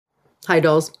Hi,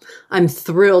 dolls. I'm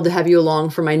thrilled to have you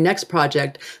along for my next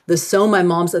project, the So My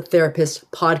Mom's a Therapist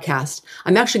podcast.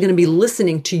 I'm actually going to be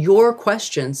listening to your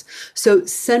questions. So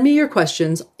send me your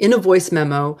questions in a voice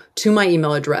memo to my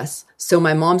email address, so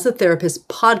my mom's a therapist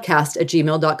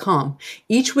podcast@gmail.com.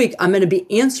 Each week, I'm going to be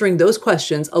answering those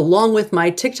questions along with my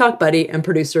TikTok buddy and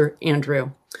producer, Andrew.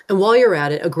 And while you're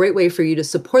at it, a great way for you to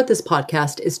support this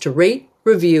podcast is to rate,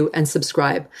 review, and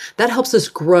subscribe. That helps us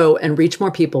grow and reach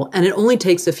more people, and it only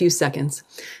takes a few seconds.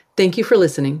 Thank you for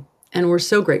listening, and we're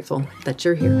so grateful that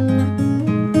you're here.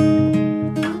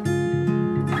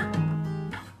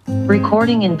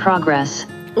 Recording in progress.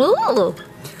 Ooh.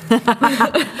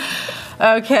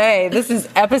 Okay, this is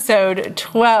episode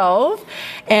 12,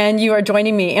 and you are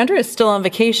joining me. Andrew is still on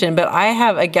vacation, but I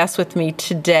have a guest with me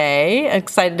today.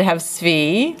 Excited to have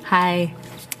Svi. Hi.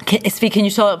 Svi, can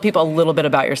you tell people a little bit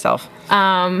about yourself?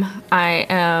 I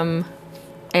am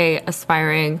a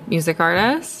aspiring music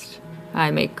artist. I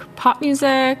make pop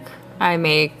music. I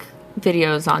make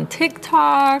videos on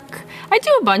TikTok. I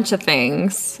do a bunch of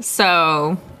things.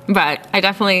 But I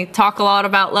definitely talk a lot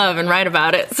about love and write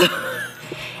about it. So.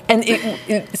 And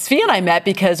Svi and I met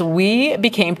because we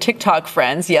became TikTok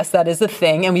friends. Yes, that is a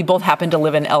thing. And we both happen to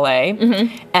live in LA.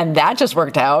 Mm-hmm. And that just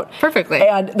worked out. Perfectly.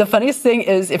 And the funniest thing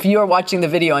is, if you are watching the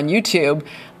video on YouTube,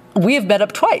 we have met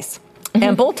up twice. Mm-hmm.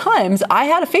 And both times I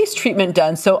had a face treatment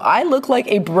done, so I look like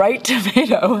a bright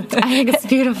tomato. I think it's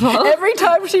beautiful. Every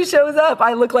time she shows up,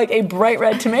 I look like a bright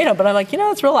red tomato. But I'm like,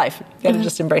 it's real life. You gotta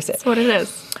just embrace it. That's what it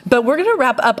is. But we're gonna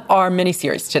wrap up our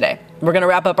mini-series today. We're gonna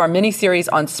wrap up our mini-series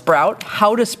on Sprout,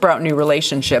 how to sprout new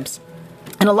relationships.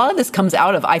 And a lot of this comes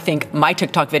out of, I think, my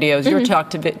TikTok videos, your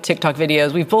TikTok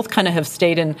videos. We both kind of have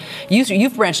stayed in,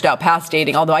 you've branched out past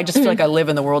dating, although I just feel like I live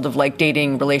in the world of like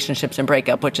dating, relationships, and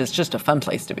breakup, which is just a fun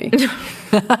place to be.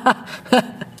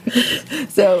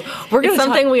 So we're going to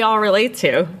something we all relate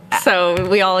to. So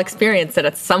we all experience it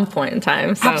at some point in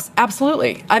time. So.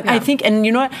 Absolutely. I think, and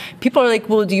you know what? People are like,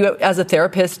 well, do you, as a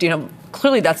therapist,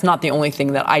 clearly that's not the only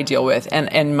thing that I deal with and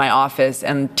in my office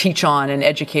and teach on and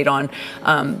educate on.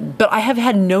 But I have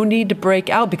had no need to break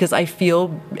out because I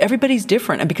feel everybody's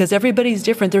different. And because everybody's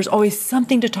different, there's always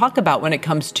something to talk about when it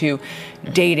comes to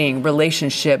dating,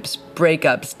 relationships,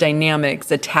 breakups,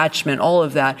 dynamics, attachment, all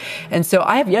of that. And so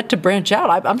I have yet to branch out.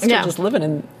 I'm still just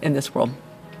living in this world.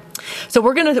 So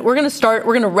we're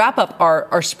gonna wrap up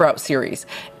our Sprout series,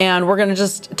 and we're gonna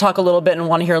just talk a little bit and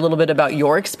want to hear a little bit about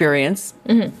your experience,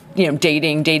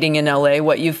 dating in LA,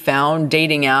 what you've found,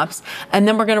 dating apps, and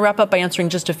then we're gonna wrap up by answering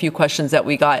just a few questions that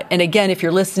we got. And again, if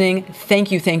you're listening,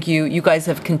 thank you. You guys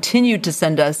have continued to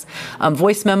send us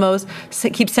voice memos.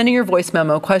 Keep sending your voice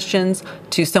memo questions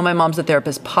to So My Mom's a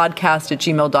Therapist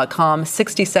podcast@gmail.com,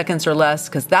 60 seconds or less,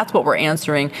 because that's what we're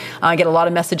answering. I get a lot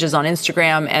of messages on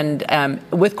Instagram, and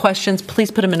with questions, please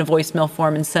put them in a voicemail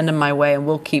form and send them my way, and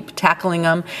we'll keep tackling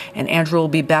them. And Andrew will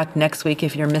be back next week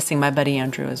if you're missing my buddy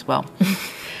Andrew as well.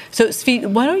 So, Svi,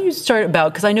 why don't you start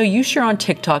because I know you share on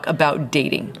TikTok about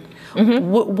dating. Mm-hmm.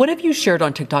 What have you shared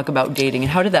on TikTok about dating, and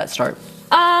how did that start?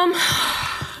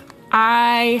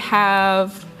 I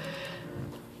have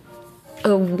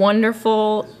a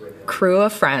wonderful crew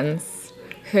of friends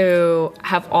who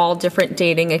have all different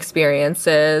dating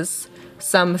experiences.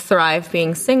 Some thrive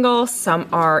being single, some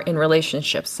are in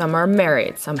relationships, some are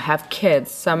married, some have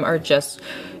kids, some are just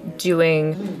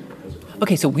doing...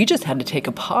 Okay, so we just had to take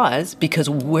a pause because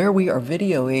where we are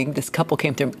videoing, this couple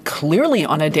came through clearly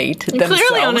on a date themselves.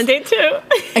 Clearly on a date, too.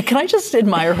 And can I just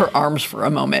admire her arms for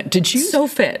a moment? Did you? So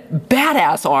fit.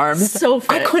 Badass arms. So fit.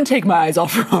 I couldn't take my eyes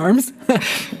off her arms.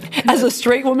 As a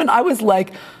straight woman, I was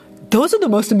like, those are the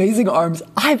most amazing arms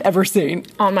I've ever seen.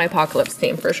 On my apocalypse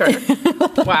team, for sure.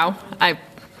 Wow. I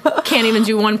can't even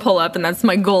do one pull-up, and that's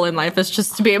my goal in life, is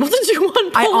just to be able to do one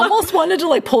pull-up. I almost wanted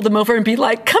to pull them over and be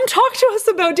like, come talk to us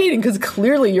about dating, because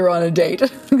clearly you're on a date.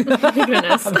 Thank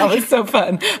goodness. That was so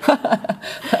fun.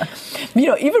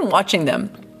 Even watching them,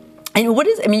 and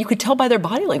you could tell by their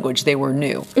body language they were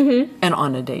new and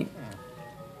on a date.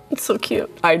 It's so cute.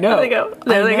 I know.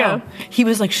 There they go. He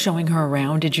was showing her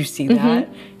around. Did you see that?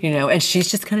 And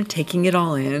she's just kind of taking it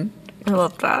all in. I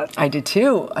love that. I did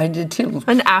too.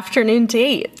 An afternoon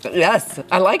date. Yes,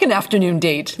 I like an afternoon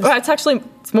date. Well,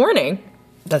 it's morning.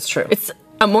 That's true. It's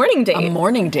a morning date. A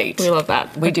morning date. We love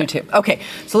that. We do too. Okay,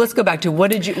 so let's go back to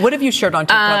what have you shared on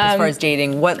TikTok as far as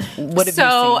dating? What have you seen?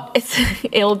 So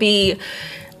it'll be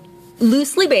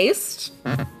loosely based.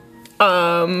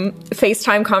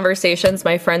 FaceTime conversations.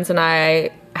 My friends and I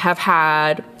have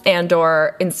had and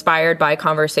or inspired by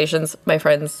conversations my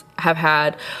friends have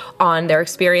had on their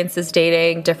experiences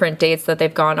dating, different dates that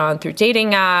they've gone on through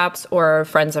dating apps or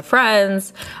friends of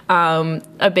friends.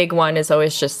 A big one is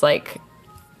always just like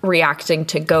reacting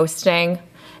to ghosting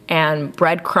and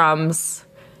breadcrumbs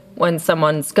when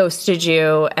someone's ghosted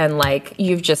you and like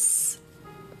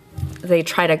they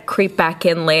try to creep back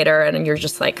in later and you're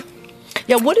just like...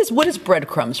 Yeah, what is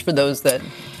breadcrumbs for those that...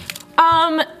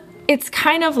 It's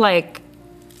kind of like,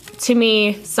 to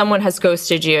me, someone has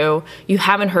ghosted you, you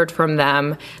haven't heard from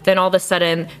them, then all of a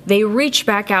sudden they reach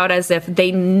back out as if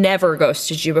they never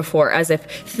ghosted you before, as if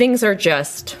things are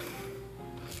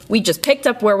we just picked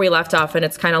up where we left off, and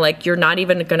it's kind of like you're not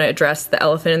even going to address the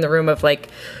elephant in the room of like,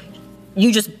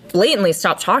 you just blatantly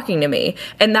stopped talking to me.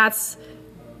 And that's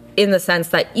in the sense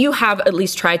that you have at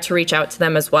least tried to reach out to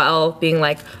them as well, being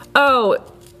like, oh,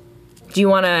 do you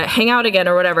want to hang out again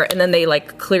or whatever? And then they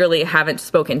like clearly haven't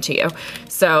spoken to you.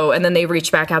 So, and then they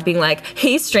reach back out being like,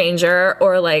 hey, stranger,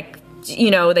 or like,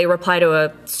 they reply to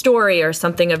a story or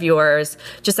something of yours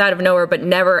just out of nowhere, but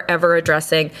never ever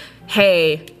addressing,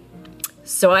 hey,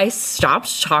 so I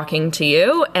stopped talking to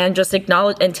you, and just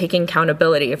acknowledge and taking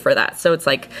accountability for that. So it's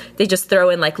like they just throw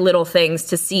in like little things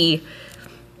to see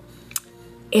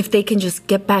if they can just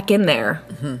get back in there.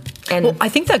 Mm-hmm. And well, I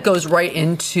think that goes right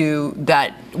into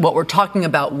that, what we're talking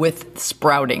about with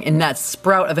sprouting, and that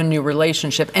sprout of a new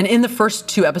relationship. And in the first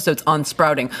 2 episodes on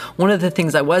sprouting, one of the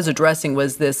things I was addressing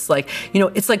was this, like,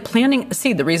 it's like planting a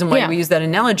seed, the reason why we use that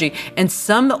analogy. And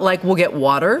some like will get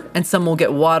water, and some will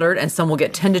get watered, and some will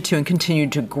get tended to and continue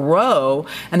to grow.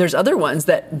 And there's other ones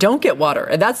that don't get water.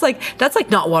 And that's like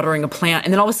not watering a plant,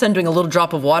 and then all of a sudden doing a little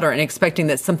drop of water and expecting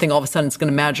that something all of a sudden is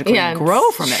going to magically grow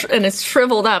from it. And it's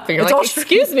shriveled up, and you're like,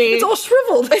 excuse me. It's all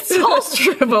shriveled. It's all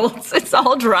shriveled. It's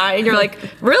all dry. And you're like,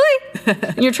 really?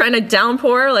 And you're trying to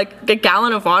downpour like a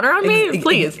gallon of water on me?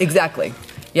 Please. Exactly.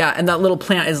 Yeah, and that little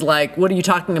plant is like, what are you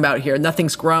talking about here?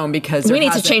 Nothing's grown because we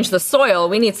need to change the soil.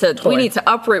 We need to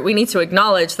uproot. We need to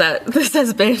acknowledge that this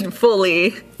has been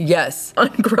fully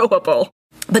ungrowable.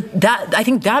 But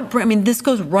this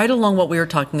goes right along what we were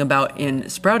talking about in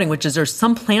sprouting, which is there's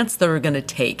some plants that are going to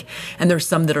take, and there's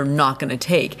some that are not going to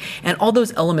take. And all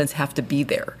those elements have to be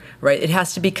there, right? It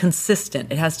has to be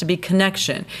consistent. It has to be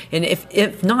connection. And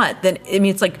if not, then,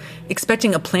 it's like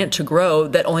expecting a plant to grow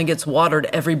that only gets watered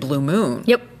every blue moon.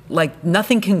 Yep. Like,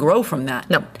 nothing can grow from that.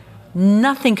 No.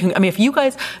 Nothing can, if you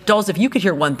guys, dolls, if you could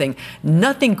hear one thing,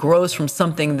 nothing grows from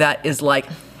something that is like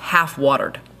half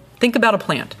watered. Think about a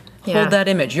plant. Hold that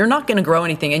image. You're not going to grow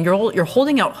anything, and you're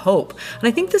holding out hope. And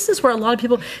I think this is where a lot of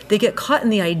people, they get caught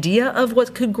in the idea of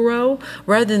what could grow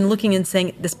rather than looking and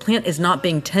saying, this plant is not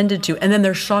being tended to, and then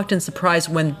they're shocked and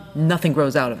surprised when nothing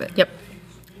grows out of it. Yep.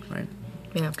 Right.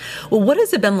 Yeah. Well, what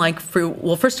has it been like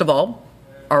first of all,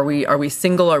 are we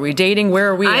single? Are we dating? Where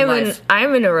are we in life?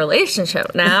 I'm in a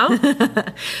relationship now.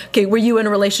 Okay, were you in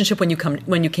a relationship when you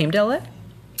came to LA?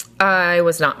 I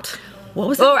was not. What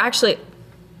was it? Oh, actually...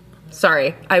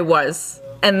 Sorry, I was.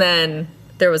 And then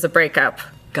there was a breakup.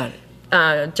 Got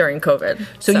it. During COVID.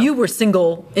 So you were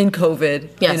single in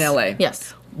COVID in LA.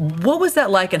 Yes. What was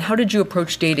that like, and how did you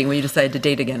approach dating when you decided to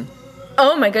date again?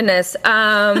 Oh my goodness.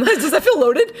 Does that feel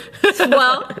loaded?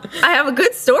 Well, I have a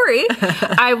good story.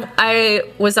 I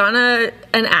was on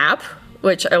an app,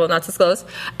 which I will not disclose,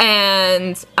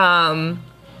 and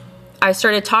I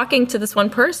started talking to this one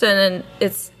person, and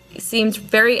it seemed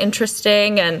very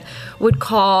interesting, and would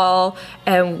call,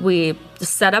 and we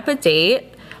set up a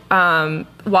date,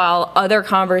 while other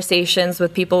conversations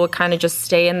with people would kind of just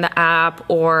stay in the app,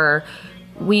 or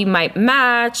we might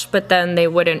match, but then they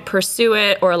wouldn't pursue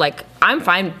it, or like, I'm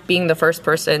fine being the first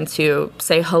person to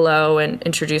say hello and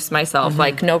introduce myself,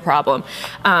 like no problem.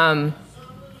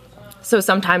 So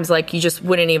sometimes like you just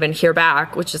wouldn't even hear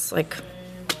back, which is like,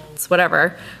 it's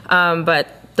whatever. But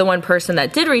the one person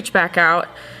that did reach back out,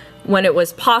 when it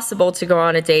was possible to go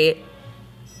on a date,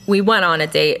 we went on a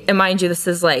date. And mind you, this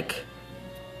is like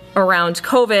around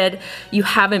COVID. You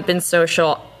haven't been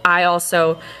social. I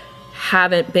also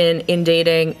haven't been in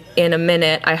dating in a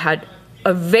minute. I had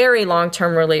a very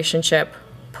long-term relationship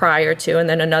prior to, and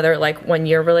then another like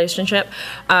 1-year relationship.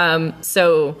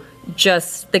 So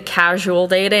just the casual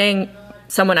dating,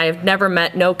 someone I've never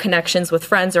met, no connections with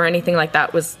friends or anything like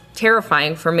that, was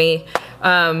terrifying for me.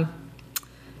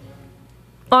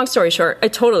 Long story short, I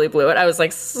totally blew it. I was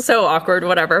like so awkward,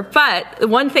 whatever. But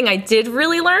one thing I did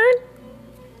really learn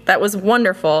that was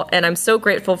wonderful, and I'm so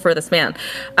grateful for this man,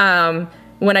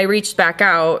 when I reached back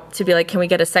out to be like, can we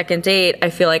get a second date? I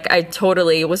feel like I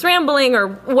totally was rambling or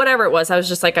whatever it was. I was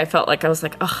just like, I was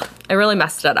like, oh, I really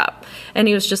messed it up. And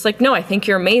he was just like, no, I think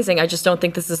you're amazing. I just don't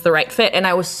think this is the right fit. And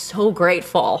I was so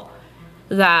grateful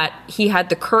that he had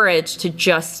the courage to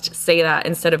just say that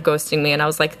instead of ghosting me. And I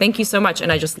was like, thank you so much.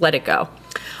 And I just let it go.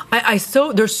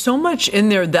 There's so much in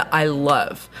there that I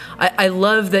love. I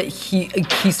love that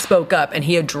he spoke up and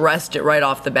he addressed it right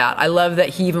off the bat. I love that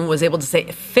he even was able to say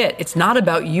fit. It's not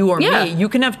about you or me. You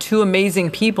can have two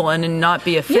amazing people and not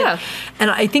be a fit. Yeah.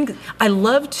 And I think I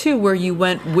love too where you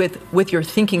went with your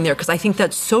thinking there, because I think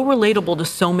that's so relatable to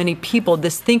so many people.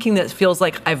 This thinking that feels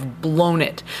like I've blown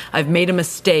it. I've made a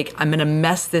mistake. I'm going to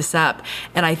mess this up.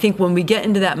 And I think when we get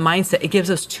into that mindset, it gives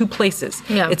us two places.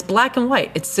 Yeah. It's black and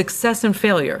white. It's success and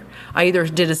failure. I either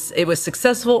it was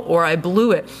successful or I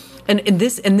blew it. And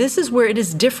this is where it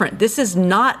is different. This is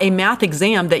not a math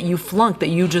exam that you flunked, that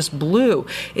you just blew.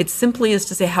 It simply is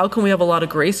to say, how can we have a lot of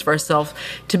grace for ourselves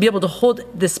to be able to hold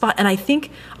this spot? And I think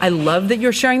I love that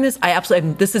you're sharing this.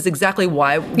 This is exactly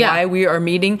why we are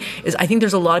meeting. Is I think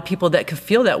there's a lot of people that could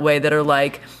feel that way, that are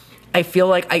like, I feel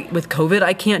like with COVID,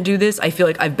 I can't do this. I feel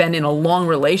like I've been in a long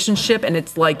relationship and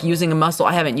it's like using a muscle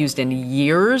I haven't used in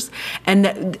years. And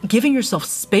that giving yourself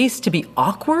space to be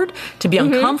awkward, to be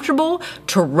uncomfortable,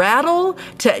 to rattle,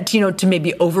 to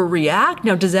maybe overreact.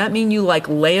 Now, does that mean you like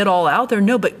lay it all out there?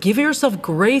 No, but give yourself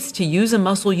grace to use a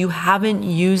muscle you haven't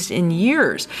used in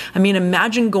years. I mean,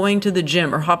 imagine going to the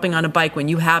gym or hopping on a bike when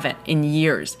you haven't in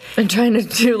years. And trying to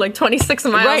do like 26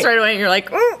 miles right away and you're like,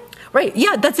 Right.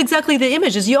 Yeah, that's exactly the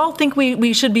image. Is you all think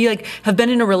we should be like have been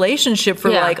in a relationship for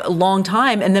like a long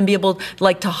time and then be able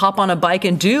like to hop on a bike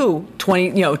and do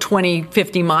 20,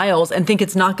 50 miles and think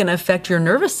it's not going to affect your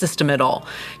nervous system at all.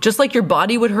 Just like your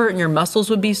body would hurt and your muscles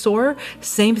would be sore,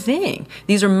 same thing.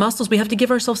 These are muscles. We have to give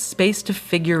ourselves space to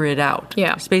figure it out.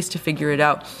 Yeah. Space to figure it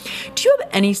out. Do you have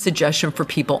any suggestion for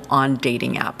people on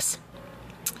dating apps?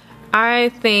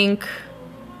 I think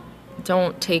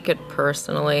don't take it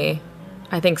personally.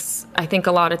 I think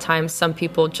a lot of times some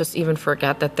people just even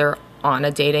forget that they're on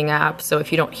a dating app. So if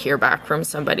you don't hear back from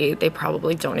somebody, they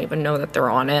probably don't even know that they're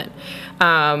on it.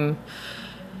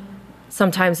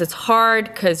 Sometimes it's hard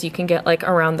because you can get like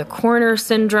around the corner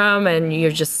syndrome and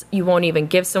you won't even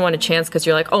give someone a chance because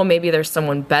you're like, oh, maybe there's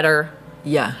someone better.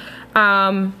 Yeah.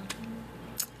 I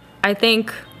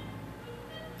think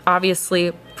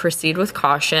obviously proceed with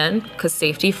caution because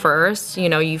safety first.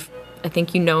 I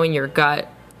think in your gut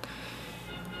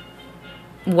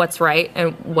what's right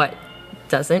and what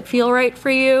doesn't feel right for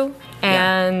you.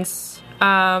 And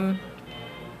I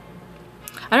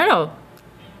don't know,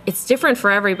 it's different for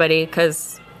everybody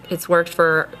because it's worked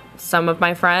for some of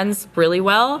my friends really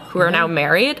well who are now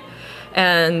married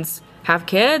and have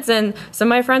kids, and some of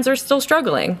my friends are still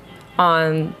struggling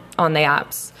on the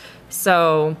apps.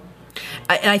 So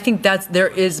I think there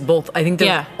is both. I think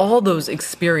there's all those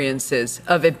experiences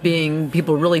of it being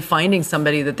people really finding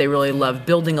somebody that they really love,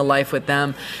 building a life with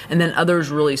them, and then others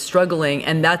really struggling.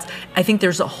 And I think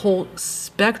there's a whole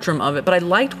spectrum of it. But I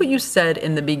liked what you said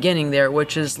in the beginning there,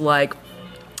 which is like,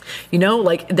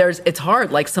 it's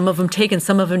hard. Like some of them take and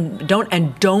some of them don't,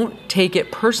 and don't take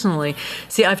it personally.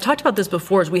 See, I've talked about this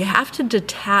before, is we have to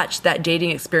detach that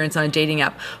dating experience on a dating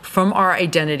app from our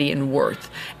identity and worth.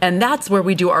 And that's where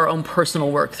we do our own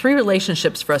personal work. 3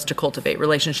 relationships for us to cultivate: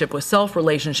 relationship with self,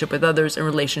 relationship with others, and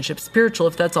relationship spiritual,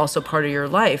 if that's also part of your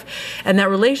life. And that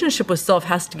relationship with self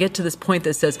has to get to this point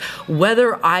that says,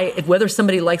 whether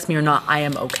somebody likes me or not, I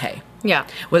am okay. Yeah.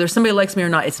 Whether somebody likes me or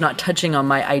not, it's not touching on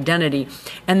my identity.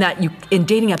 And that in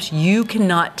dating apps, you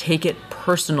cannot take it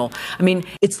personal. I mean,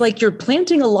 it's like you're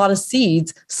planting a lot of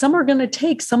seeds. Some are going to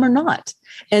take, some are not.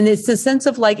 And it's a sense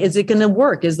of like, is it going to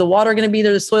work? Is the water going to be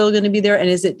there? The soil going to be there? And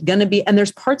is it going to be? And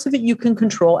there's parts of it you can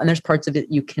control and there's parts of it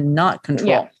you cannot control.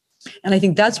 Yeah. And I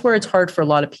think that's where it's hard for a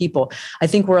lot of people. I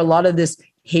think where a lot of this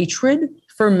hatred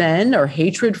for men or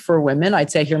hatred for women,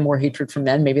 I'd say I hear more hatred for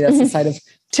men. Maybe that's the side of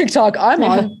TikTok I'm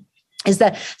on. Is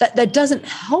that doesn't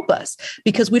help us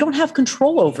because we don't have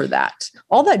control over that.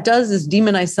 All that does is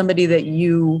demonize somebody that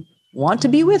you want to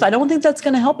be with. I don't think that's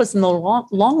going to help us in the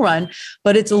long run,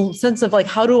 but it's a sense of like,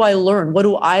 how do I learn? What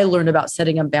do I learn about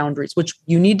setting up boundaries? Which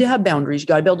you need to have boundaries. You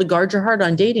got to be able to guard your heart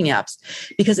on dating apps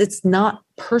because it's not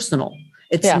personal.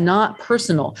 It's not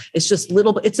personal. It's just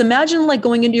it's imagine like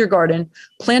going into your garden,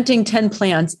 planting 10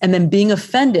 plants and then being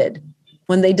offended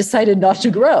when they decided not to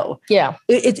grow. Yeah.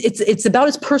 It's about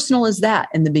as personal as that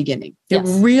in the beginning. It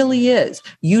really is.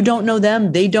 You don't know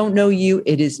them. They don't know you.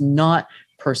 It is not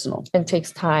personal. It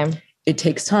takes time. It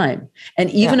takes time. And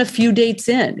even a few dates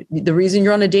in, the reason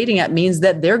you're on a dating app means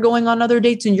that they're going on other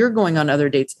dates and you're going on other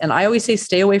dates. And I always say,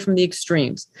 stay away from the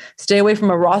extremes. Stay away from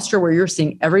a roster where you're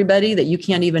seeing everybody that you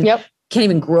can't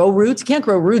even grow roots. You can't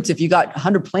grow roots if you got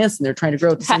 100 plants and they're trying to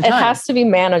grow at the same time. It has to be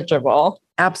manageable.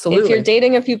 Absolutely. If you're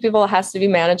dating a few people, it has to be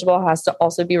manageable. It has to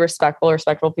also be respectful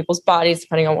of people's bodies,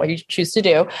 depending on what you choose to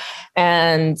do.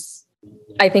 And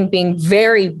I think being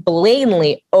very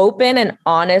blatantly open and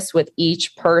honest with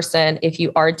each person, if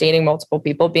you are dating multiple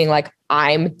people, being like,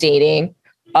 I'm dating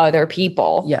other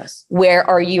people. Yes. Where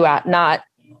are you at? Not,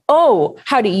 oh,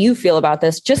 how do you feel about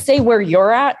this? Just say where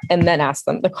you're at and then ask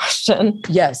them the question.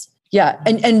 Yes. Yeah.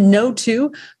 And no,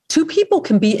 two people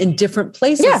can be in different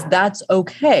places. Yeah. That's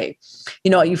okay.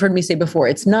 You've heard me say before,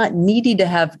 it's not needy to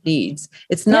have needs.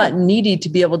 It's not needy to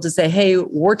be able to say, hey,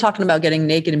 we're talking about getting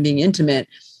naked and being intimate.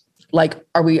 Like,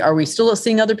 are we still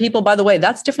seeing other people? By the way,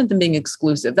 that's different than being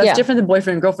exclusive. That's different than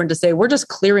boyfriend and girlfriend to say, we're just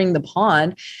clearing the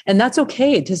pond. And that's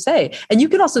okay to say. And you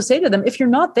can also say to them, if you're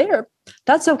not there,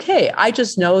 that's okay. I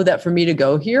just know that for me to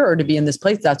go here or to be in this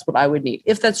place, that's what I would need.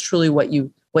 If that's truly what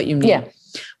you need. Yeah.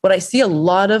 What I see a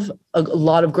lot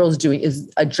of girls doing is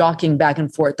a jockeying back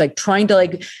and forth, like trying to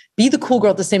like be the cool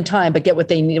girl at the same time, but get what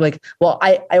they need. Like, well,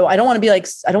 I don't want to be like,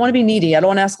 I don't want to be needy. I don't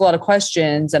want to ask a lot of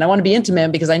questions and I want to be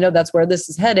intimate because I know that's where this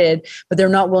is headed, but they're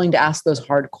not willing to ask those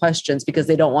hard questions because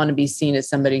they don't want to be seen as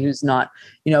somebody who's not,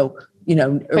 but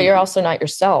you're also not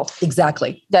yourself.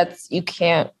 Exactly. You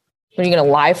can't. Are you going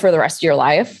to lie for the rest of your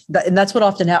life? And that's what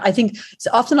often happens. I think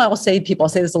often I will say to people, I'll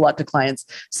say this a lot to clients,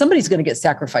 somebody's going to get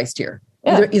sacrificed here.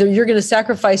 Yeah. Either you're going to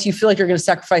sacrifice, you feel like you're going to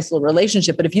sacrifice the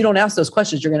relationship, but if you don't ask those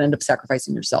questions, you're going to end up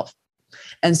sacrificing yourself.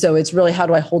 And so it's really, how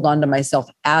do I hold on to myself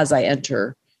as I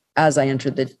enter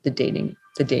the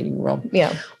dating world?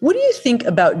 Yeah. What do you think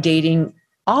about dating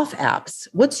off apps?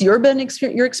 What's your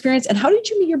experience? And how did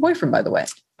you meet your boyfriend, by the way?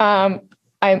 I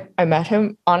met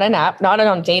him on an app, not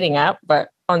on a dating app, but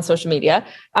on social media.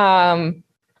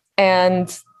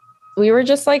 And we were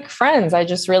just like friends. I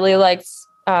just really liked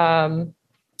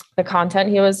the content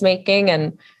he was making,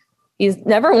 and he's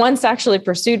never once actually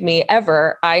pursued me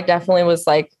ever. I definitely was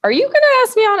like, are you going to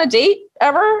ask me on a date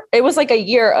ever? It was like a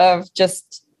year of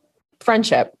just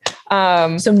friendship.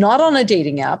 So not on a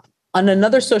dating app, on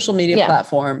another social media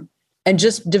platform, and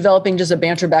just developing just a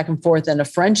banter back and forth and a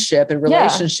friendship and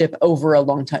relationship over a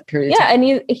long period of time.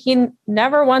 And he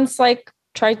never once like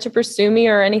tried to pursue me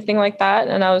or anything like that.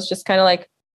 And I was just kind of like,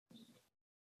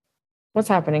 what's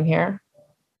happening here?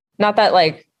 Not that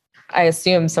like I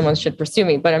assume someone should pursue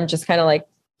me, but I'm just kind of like,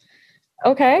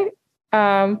 okay,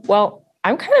 well,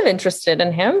 I'm kind of interested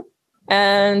in him.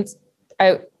 And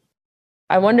I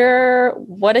wonder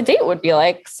what a date would be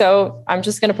like. So I'm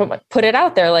just going to put it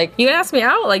out there. Like, you can ask me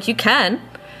out. Like, you can.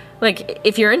 Like,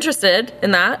 if you're interested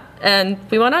in that. And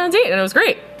we went on a date and it was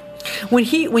great.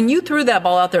 When you threw that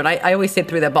ball out there, and I always say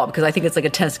threw that ball because I think it's like a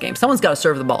tennis game. Someone's got to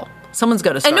serve the ball. Someone's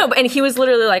got to start. And he was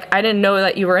literally like, I didn't know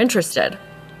that you were interested.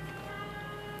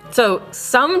 So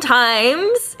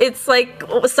sometimes it's like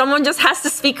someone just has to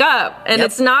speak up, and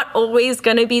it's not always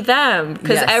going to be them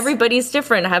because everybody's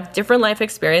different, have different life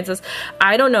experiences.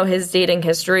 I don't know his dating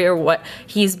history or what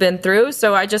he's been through.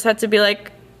 So I just had to be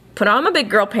like, put on my big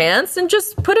girl pants and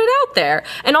just put it out there.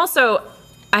 And also,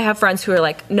 I have friends who are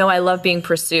like, no, I love being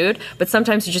pursued, but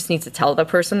sometimes you just need to tell the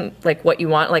person like what you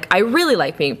want. Like, I really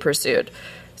like being pursued.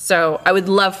 So I would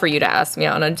love for you to ask me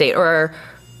out on a date, or,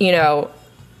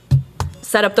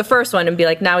 set up the first one and be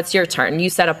like, now it's your turn. You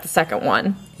set up the second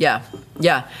one. Yeah.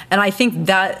 Yeah. And I think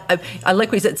that I like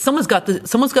what you said. Someone's got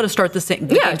to start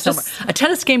the game somewhere. A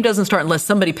tennis game doesn't start unless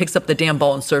somebody picks up the damn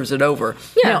ball and serves it over.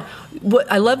 Yeah. Now,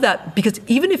 I love that, because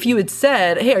even if you had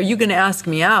said, hey, are you going to ask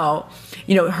me out?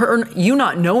 You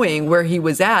not knowing where he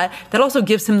was at, that also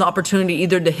gives him the opportunity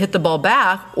either to hit the ball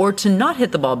back or to not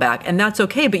hit the ball back. And that's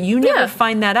okay. But you never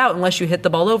find that out unless you hit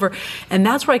the ball over. And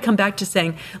that's where I come back to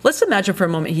saying, let's imagine for a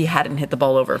moment he hadn't hit the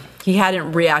ball over. He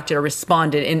hadn't reacted or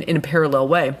responded in a parallel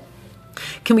way.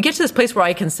 Can we get to this place where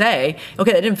I can say,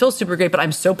 okay, that didn't feel super great, but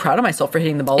I'm so proud of myself for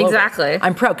hitting the ball over. Exactly.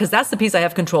 I'm proud, because that's the piece I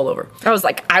have control over. I was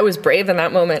like, I was brave in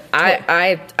that moment.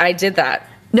 I did that.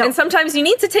 No. And sometimes you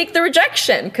need to take the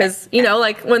rejection, because,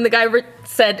 like when the guy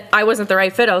said I wasn't the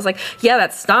right fit, I was like, yeah,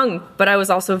 that stung, but I was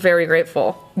also very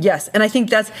grateful. Yes. And I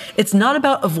think it's not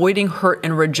about avoiding hurt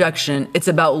and rejection. It's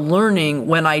about learning,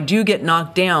 when I do get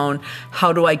knocked down,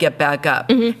 how do I get back up?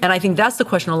 Mm-hmm. And I think that's the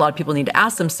question a lot of people need to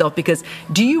ask themselves, because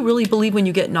do you really believe when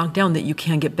you get knocked down that you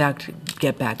can get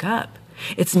back up?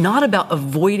 It's not about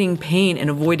avoiding pain and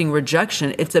avoiding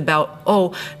rejection. It's about,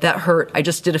 oh, that hurt. I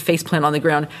just did a face plant on the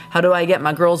ground. How do I get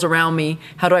my girls around me?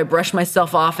 How do I brush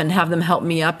myself off and have them help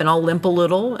me up? And I'll limp a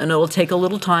little and it'll take a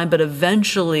little time, but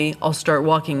eventually I'll start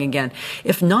walking again.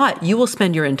 If not, you will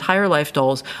spend your entire life,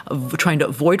 dolls, of trying to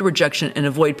avoid rejection and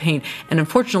avoid pain. And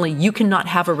unfortunately, you cannot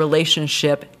have a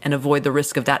relationship and avoid the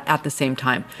risk of that at the same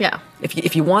time. Yeah.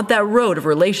 If you want that road of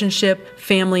relationship,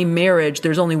 family, marriage,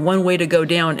 there's only one way to go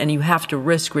down, and you have to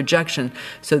risk rejection.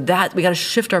 So that we got to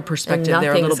shift our perspective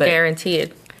there a little bit. Nothing's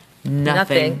guaranteed.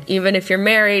 Nothing. Even if you're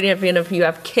married, even if you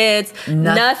have kids,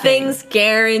 nothing's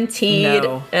guaranteed.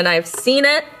 No. And I've seen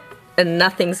it, and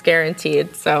nothing's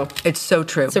guaranteed. So it's so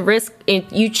true. It's a risk.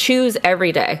 You choose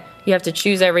every day. You have to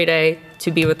choose every day to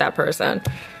be with that person.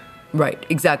 Right,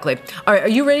 exactly. All right, are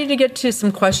you ready to get to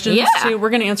some questions? Yeah. We're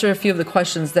going to answer a few of the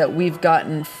questions that we've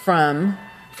gotten from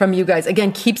you guys.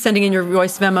 Again, keep sending in your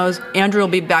voice memos. Andrew will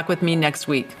be back with me next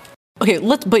week. Okay,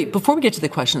 wait, before we get to the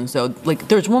questions, though, like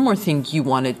there's one more thing you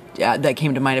wanted that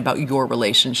came to mind about your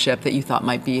relationship that you thought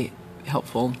might be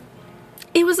helpful.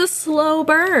 It was a slow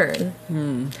burn.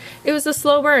 It was a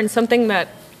slow burn, something that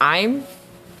I'm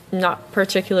not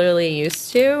particularly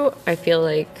used to. I feel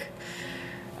like...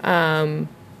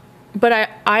 but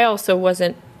I also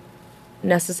wasn't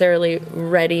necessarily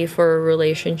ready for a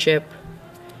relationship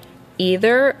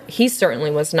either. He certainly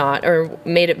was not, or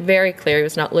made it very clear he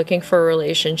was not looking for a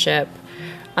relationship,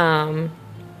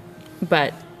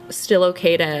 but still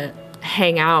okay to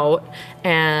hang out.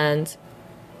 And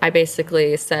I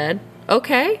basically said,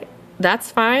 okay,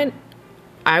 that's fine.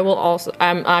 I will also,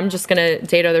 I'm just going to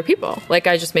date other people. Like,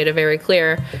 I just made it very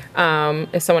clear.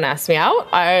 If someone asks me out,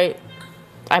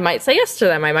 I might say yes to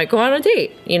them. I might go on a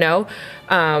date, you know,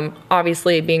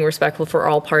 obviously being respectful for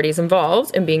all parties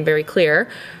involved and being very clear.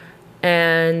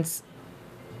 And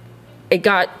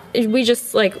we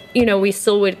just like, you know, we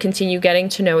still would continue getting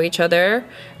to know each other.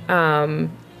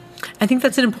 I think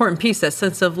that's an important piece, that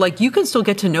sense of like, you can still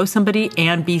get to know somebody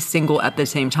and be single at the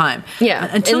same time. Yeah,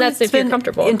 and that's if you're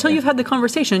comfortable. Until you've had the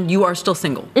conversation, you are still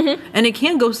single. Mm-hmm. And it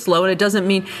can go slow, and it doesn't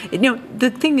mean, you know,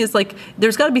 the thing is like,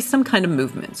 there's got to be some kind of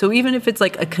movement. So even if it's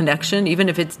like a connection, even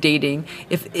if it's dating,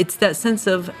 if it's that sense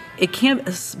of, it can't,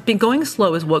 going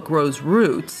slow is what grows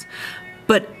roots.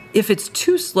 But if it's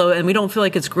too slow and we don't feel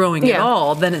like it's growing at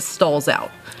all, then it stalls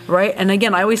out, right? And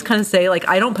again, I always kind of say, like,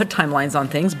 I don't put timelines on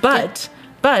things, but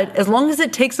as long as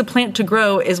it takes a plant to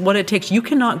grow is what it takes. You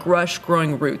cannot rush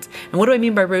growing roots. And what do I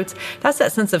mean by roots? That's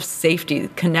that sense of safety,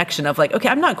 connection of like, okay,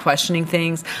 I'm not questioning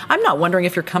things. I'm not wondering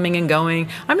if you're coming and going.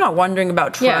 I'm not wondering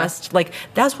about trust. Yeah. Like,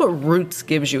 that's what roots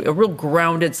gives you, a real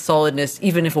grounded solidness.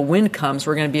 Even if a wind comes,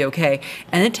 we're going to be okay.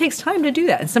 And it takes time to do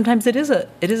that. And sometimes it is a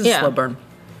slow burn.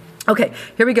 Okay,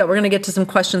 here we go. We're going to get to some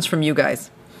questions from you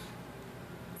guys.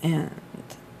 And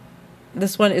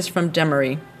this one is from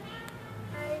Demery.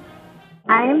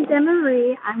 I am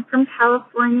Demery. I'm from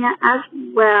California as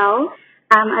well.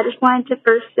 I just wanted to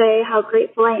first say how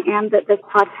grateful I am that this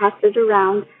podcast is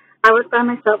around. I work by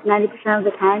myself 90% of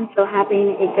the time, so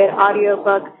having a good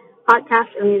audiobook,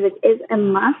 podcast, or music is a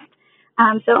must.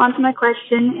 So on to my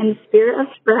question. In the spirit of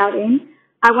sprouting,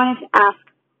 I wanted to ask,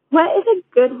 what is a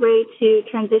good way to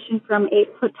transition from a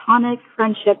platonic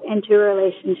friendship into a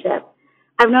relationship?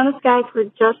 I've known this guy for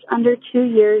just under 2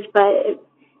 years, but it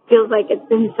feels like it's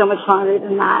been so much longer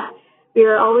than that. We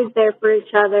are always there for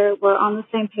each other. We're on the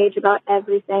same page about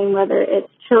everything, whether it's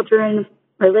children,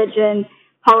 religion,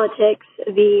 politics,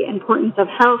 the importance of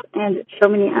health, and so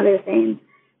many other things.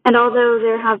 And although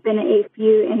there have been a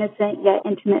few innocent yet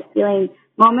intimate feeling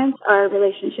moments, our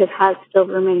relationship has still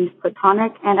remained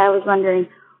platonic. And I was wondering,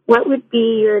 what would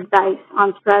be your advice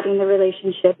on sprouting the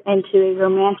relationship into a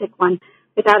romantic one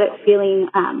without it feeling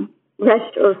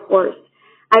rushed or forced?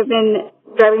 I've been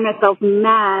driving myself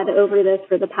mad over this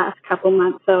for the past couple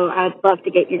months, so I'd love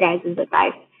to get your guys'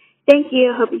 advice. Thank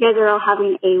you. Hope you guys are all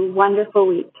having a wonderful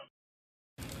week.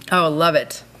 Oh, love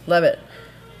it. Love it.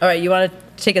 All right, you want to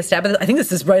take a stab at this? I think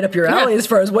this is right up your alley as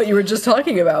far as what you were just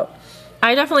talking about.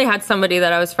 I definitely had somebody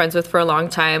that I was friends with for a long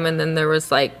time, and then there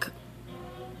was like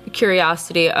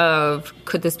curiosity of,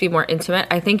 could this be more intimate?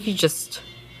 I think you just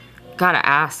gotta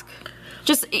ask.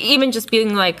 Just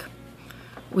being like,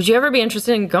 would you ever be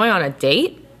interested in going on a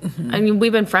date? Mm-hmm. I mean,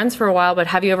 we've been friends for a while, but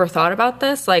have you ever thought about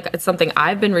this? Like, it's something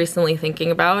I've been recently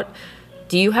thinking about.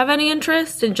 Do you have any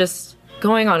interest in just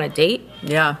going on a date?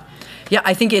 Yeah. Yeah,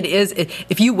 I think it is.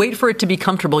 If you wait for it to be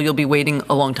comfortable, you'll be waiting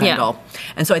a long time, doll.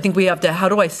 And so I think we have to, how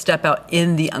do I step out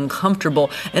in the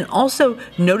uncomfortable? And also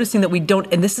noticing that we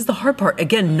don't, and this is the hard part,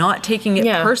 again, not taking it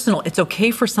personal. It's okay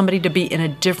for somebody to be in a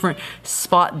different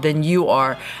spot than you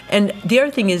are. And the other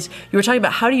thing is, you were talking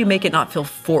about how do you make it not feel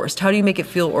forced? How do you make it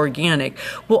feel organic?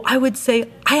 Well, I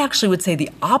actually would say the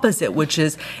opposite, which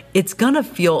is it's going to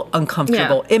feel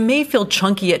uncomfortable. It may feel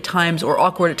chunky at times or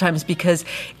awkward at times because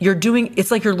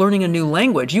it's like you're learning a new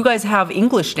language. You guys have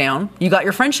English down. You got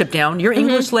your friendship down. Your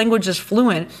English language is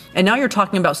fluent. And now you're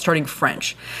talking about starting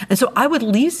French. And so I would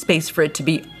leave space for it to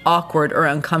be awkward or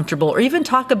uncomfortable, or even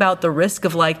talk about the risk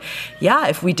of like,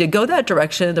 if we did go that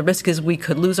direction, the risk is we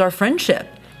could lose our friendship.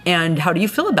 And how do you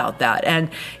feel about that? And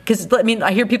because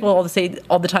I hear people all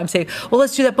the time say, well,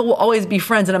 let's do that, but we'll always be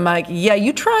friends. And I'm like, yeah,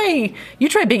 you try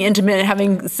being intimate and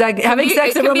having sex and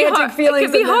romantic feelings.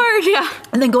 It can be hard,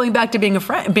 And then going back to being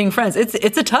friends.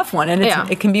 It's a tough one, and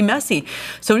it can be messy.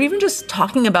 So even just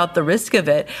talking about the risk of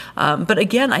it. But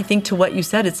again, I think to what you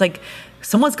said, it's like,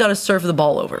 someone's got to serve the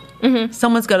ball over.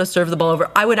 Someone's got to serve the ball over.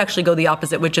 I would actually go the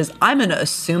opposite, which is I'm going to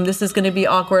assume this is going to be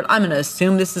awkward. I'm going to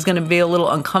assume this is going to be a little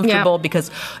uncomfortable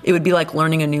because it would be like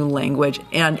learning a new language.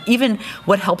 And even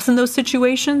what helps in those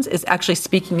situations is actually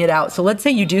speaking it out. So let's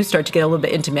say you do start to get a little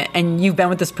bit intimate and you've been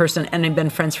with this person and have been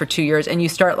friends for 2 years and you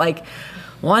start like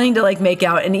wanting to like make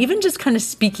out, and even just kind of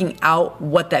speaking out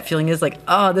what that feeling is, like,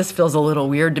 oh, this feels a little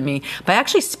weird to me. By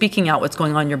actually speaking out what's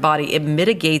going on in your body, it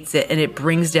mitigates it and it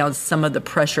brings down some of the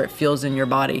pressure it feels in your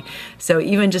body. So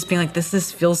even just being like,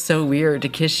 this feels so weird to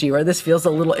kiss you, or this feels a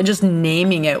little, and just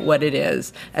naming it what it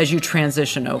is as you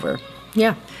transition over.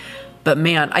 Yeah. But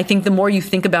man, I think the more you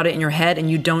think about it in your head and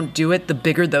you don't do it, the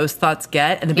bigger those thoughts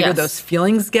get and the bigger those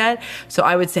feelings get. So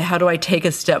I would say, how do I take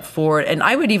a step forward? And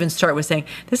I would even start with saying,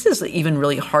 this is even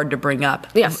really hard to bring up.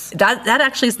 Yes. That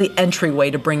actually is the entryway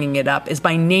to bringing it up, is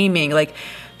by naming, like,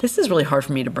 this is really hard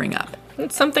for me to bring up.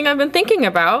 It's something I've been thinking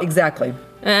about. Exactly.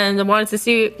 And I wanted to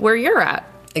see where you're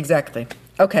at. Exactly.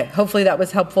 Okay, hopefully that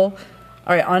was helpful.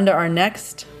 All right, on to our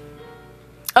next.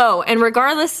 Oh, and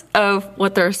regardless of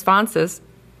what the response is,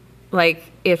 like,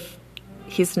 if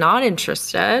he's not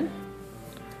interested,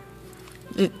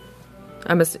 I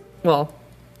don't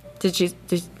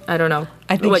know.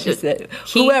 I think she said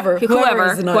whoever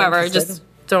is not interested. Just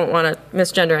don't want to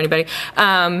misgender anybody.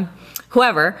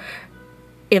 Whoever,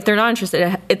 if they're not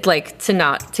interested, it's like to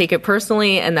not take it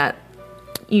personally, and that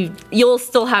you'll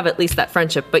still have at least that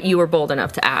friendship, but you were bold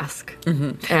enough to ask.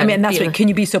 And that's what, can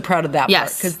you be so proud of that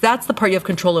part? Because that's the part you have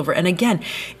control over. And again,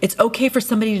 it's okay for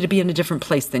somebody to be in a different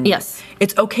place than you. Yes.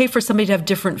 It's okay for somebody to have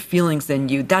different feelings than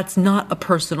you. That's not a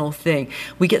personal thing.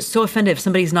 We get so offended if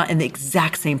somebody's not in the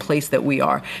exact same place that we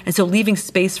are. And so leaving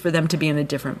space for them to be in a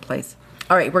different place.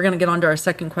 All right, we're going to get on to our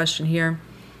second question here.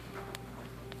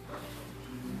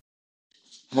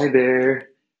 Hi there.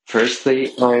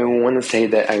 Firstly, I want to say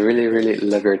that I really, really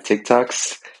love your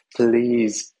TikToks.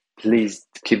 Please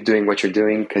keep doing what you're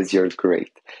doing because you're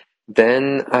great.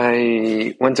 Then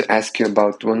I want to ask you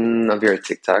about one of your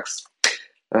TikToks.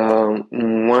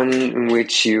 One in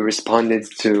which you responded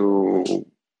to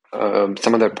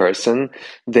some other person.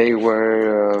 They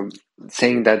were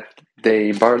saying that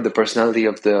they borrowed the personality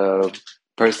of the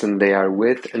person they are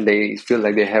with and they feel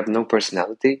like they have no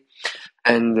personality.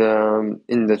 And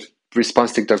in the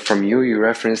response TikTok from you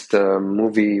referenced a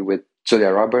movie with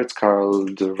Julia Roberts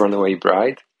called Runaway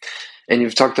Bride, and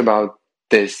you've talked about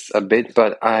this a bit,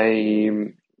 but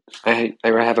I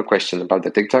have a question about the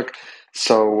TikTok.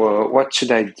 So what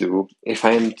should I do if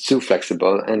I am too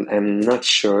flexible and I'm not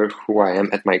sure who I am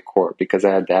at my core because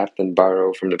I adapt and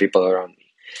borrow from the people around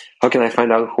me? How can I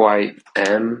find out who I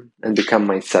am and become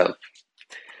myself?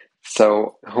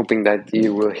 So hoping that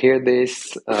you will hear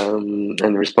this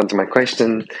and respond to my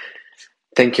question.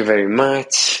 Thank you very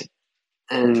much,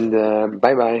 and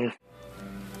bye-bye.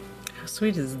 How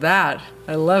sweet is that?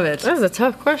 I love it. That was a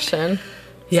tough question.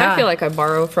 Yeah. I feel like I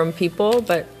borrow from people,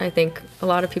 but I think a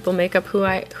lot of people make up who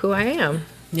I am.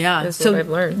 Yeah, That's so what I've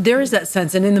learned. there is that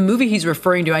sense. And in the movie he's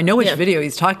referring to, I know which video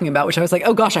he's talking about, which I was like,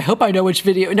 oh gosh, I hope I know which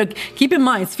video. No, keep in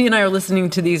mind, Sofia and I are listening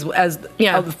to these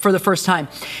for the first time.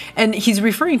 And he's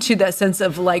referring to that sense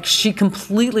of like, she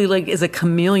completely like is a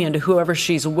chameleon to whoever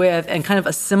she's with and kind of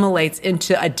assimilates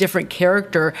into a different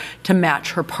character to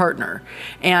match her partner.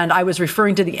 And I was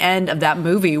referring to the end of that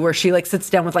movie where she like sits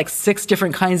down with like 6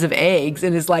 different kinds of eggs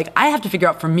and is like, I have to figure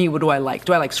out for me, what do I like?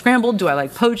 Do I like scrambled? Do I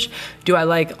like poached? Do I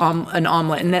like an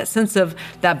omelet? And that sense of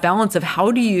that balance of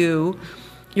how do you're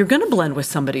going to blend with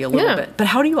somebody a little bit, but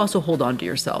how do you also hold on to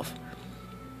yourself?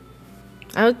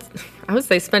 I would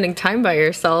say spending time by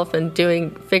yourself and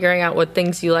figuring out what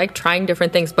things you like, trying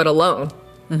different things, but alone.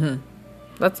 Mm-hmm.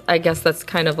 I guess that's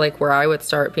kind of like where I would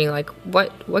start being like,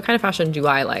 what kind of fashion do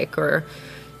I like? Or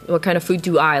what kind of food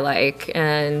do I like?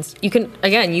 And you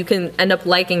can end up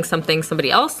liking something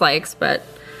somebody else likes, but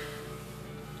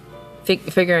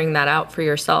figuring that out for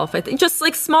yourself. I think just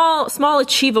like small,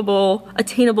 achievable,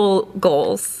 attainable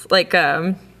goals. Like,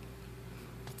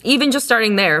 even just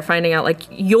starting there, finding out like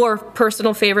your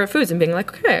personal favorite foods and being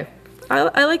like, okay,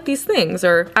 I like these things,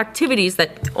 or activities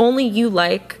that only you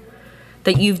like,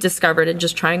 that you've discovered, and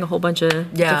just trying a whole bunch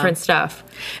of different stuff.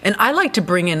 And I like to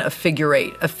bring in a figure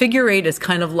eight. A figure eight is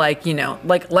kind of like,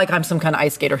 like I'm some kind of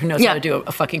ice skater who knows how to do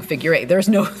a fucking figure eight. There's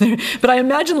no, but I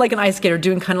imagine like an ice skater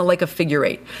doing kind of like a figure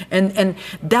eight. And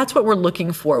that's what we're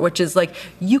looking for, which is like,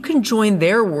 you can join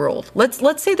their world.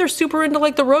 Let's say they're super into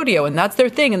like the rodeo and that's their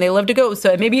thing and they love to go.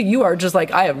 So maybe you are just like,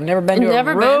 I have never been to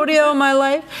a rodeo in my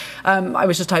life. I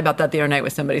was just talking about that the other night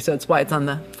with somebody, so it's why it's on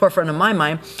the forefront of my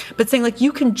mind. But saying like,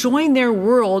 you can join their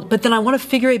world, but then I want to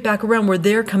figure it back around where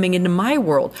they're coming into my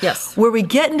world. Yes. Where we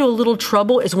get into a little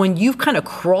trouble is when you've kind of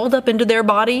crawled up into their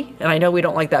body, and I know we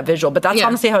don't like that visual, but that's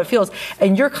honestly how it feels,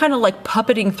 and you're kind of like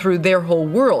puppeting through their whole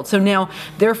world. So now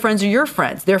their friends are your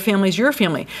friends, their family's your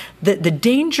family. The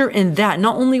danger in that,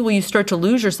 not only will you start to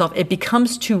lose yourself, it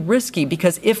becomes too risky,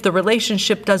 because if the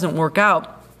relationship doesn't work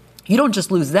out, you don't just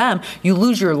lose them, you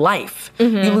lose your life.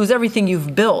 You lose everything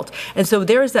you've built. And so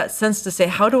there's that sense to say,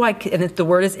 how do I, and the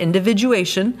word is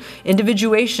individuation.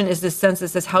 Individuation is this sense that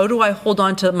says, how do I hold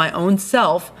on to my own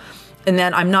self, and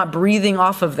that I'm not breathing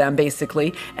off of them,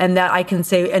 basically, and that I can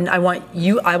say, and I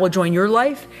will join your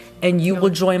life, and you will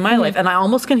join my life. And I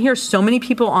almost can hear so many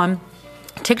people on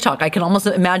TikTok, I can almost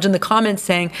imagine the comments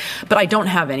saying, but I don't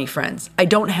have any friends. I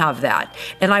don't have that.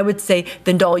 And I would say,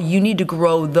 then doll, you need to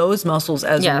grow those muscles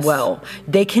as well.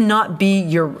 They cannot be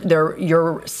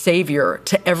your savior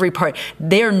to every part.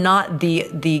 They are not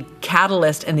the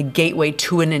catalyst and the gateway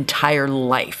to an entire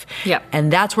life. Yeah.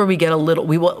 And that's where we get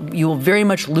you will very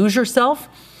much lose yourself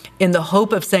in the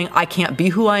hope of saying, I can't be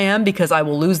who I am because I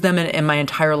will lose them in my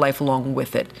entire life along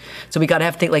with it. So we got to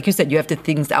have things, like you said, you have to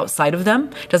things outside of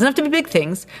them. It doesn't have to be big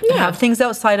things, but have things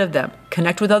outside of them.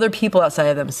 Connect with other people outside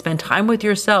of them. Spend time with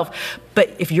yourself.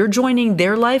 But if you're joining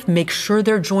their life, make sure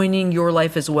they're joining your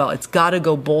life as well. It's got to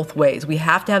go both ways. We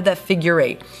have to have that figure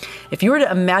eight. If you were to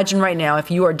imagine right now,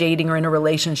 if you are dating or in a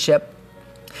relationship,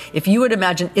 if you would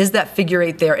imagine, is that figure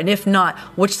eight there? And if not,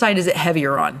 which side is it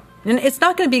heavier on? And it's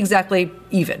not going to be exactly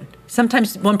even.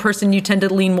 Sometimes one person, you tend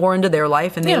to lean more into their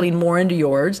life and they lean more into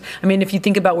yours. I mean, if you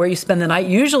think about where you spend the night,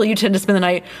 usually you tend to spend the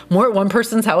night more at one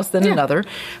person's house than another.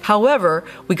 However,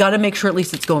 we got to make sure at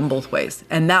least it's going both ways.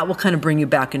 And that will kind of bring you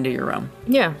back into your own.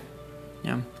 Yeah.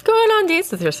 Yeah. Going on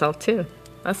dates with yourself, too.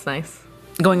 That's nice.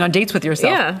 Going on dates with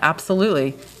yourself. Yeah.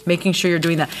 Absolutely. Making sure you're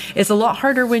doing that. It's a lot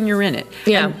harder when you're in it.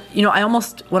 Yeah. And,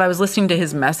 when I was listening to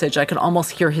his message, I could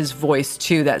almost hear his voice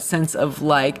too, that sense of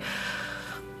like,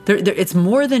 it's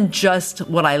more than just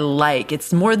what I like.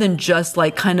 It's more than just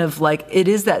like, kind of like, it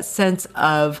is that sense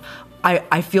of,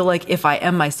 I feel like if I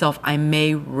am myself, I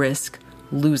may risk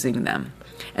losing them.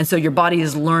 And so your body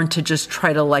has learned to just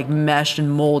try to like mesh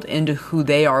and mold into who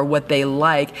they are, what they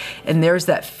like. And there's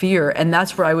that fear. And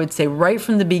that's where I would say right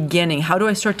from the beginning, how do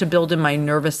I start to build in my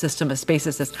nervous system a space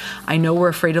that says, I know we're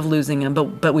afraid of losing them,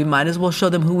 but we might as well show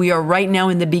them who we are right now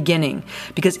in the beginning.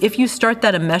 Because if you start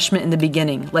that enmeshment in the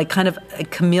beginning, like kind of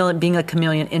being a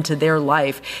chameleon into their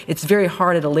life, it's very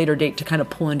hard at a later date to kind of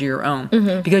pull into your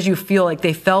own. Because you feel like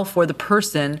they fell for the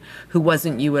person who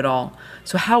wasn't you at all.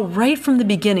 So how right from the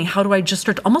beginning, how do I just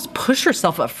start to almost push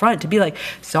yourself up front to be like,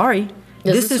 sorry,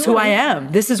 this is who I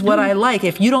am. This is what I like.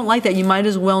 If you don't like that, you might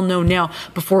as well know now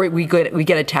before we get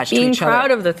attached to each other. Being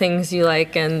proud of the things you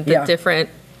like and the different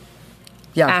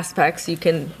aspects you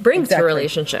can bring to a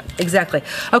relationship. Exactly.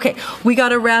 Okay, we got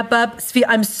to wrap up. Svi,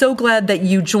 I'm so glad that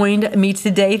you joined me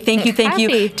today. Thank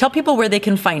you. Tell people where they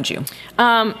can find you.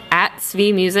 At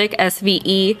Svi Music,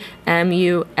 SVEMUSIC,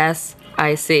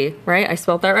 right? I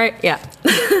spelled that right? Yeah.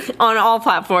 On all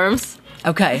platforms.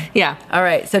 Okay. Yeah. All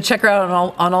right. So check her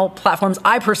out on all platforms.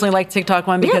 I personally like TikTok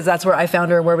one because that's where I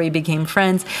found her, where we became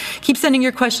friends. Keep sending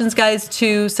your questions, guys,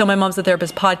 to So My Mom's a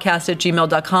Therapist podcast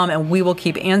 @gmail.com, and we will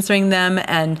keep answering them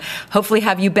and hopefully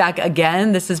have you back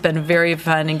again. This has been very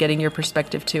fun and getting your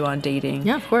perspective too on dating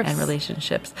and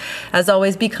relationships. As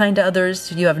always, be kind to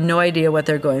others. You have no idea what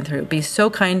they're going through. Be so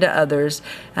kind to others,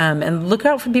 and look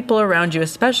out for people around you,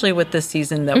 especially with this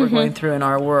season that we're going through in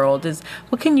our world. Is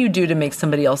what can you do to make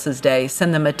somebody else's day?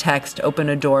 Send them a text, open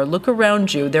a door, look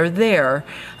around you. They're there,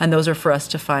 and those are for us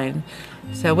to find.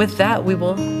 So with that, we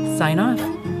will sign off.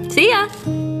 See ya.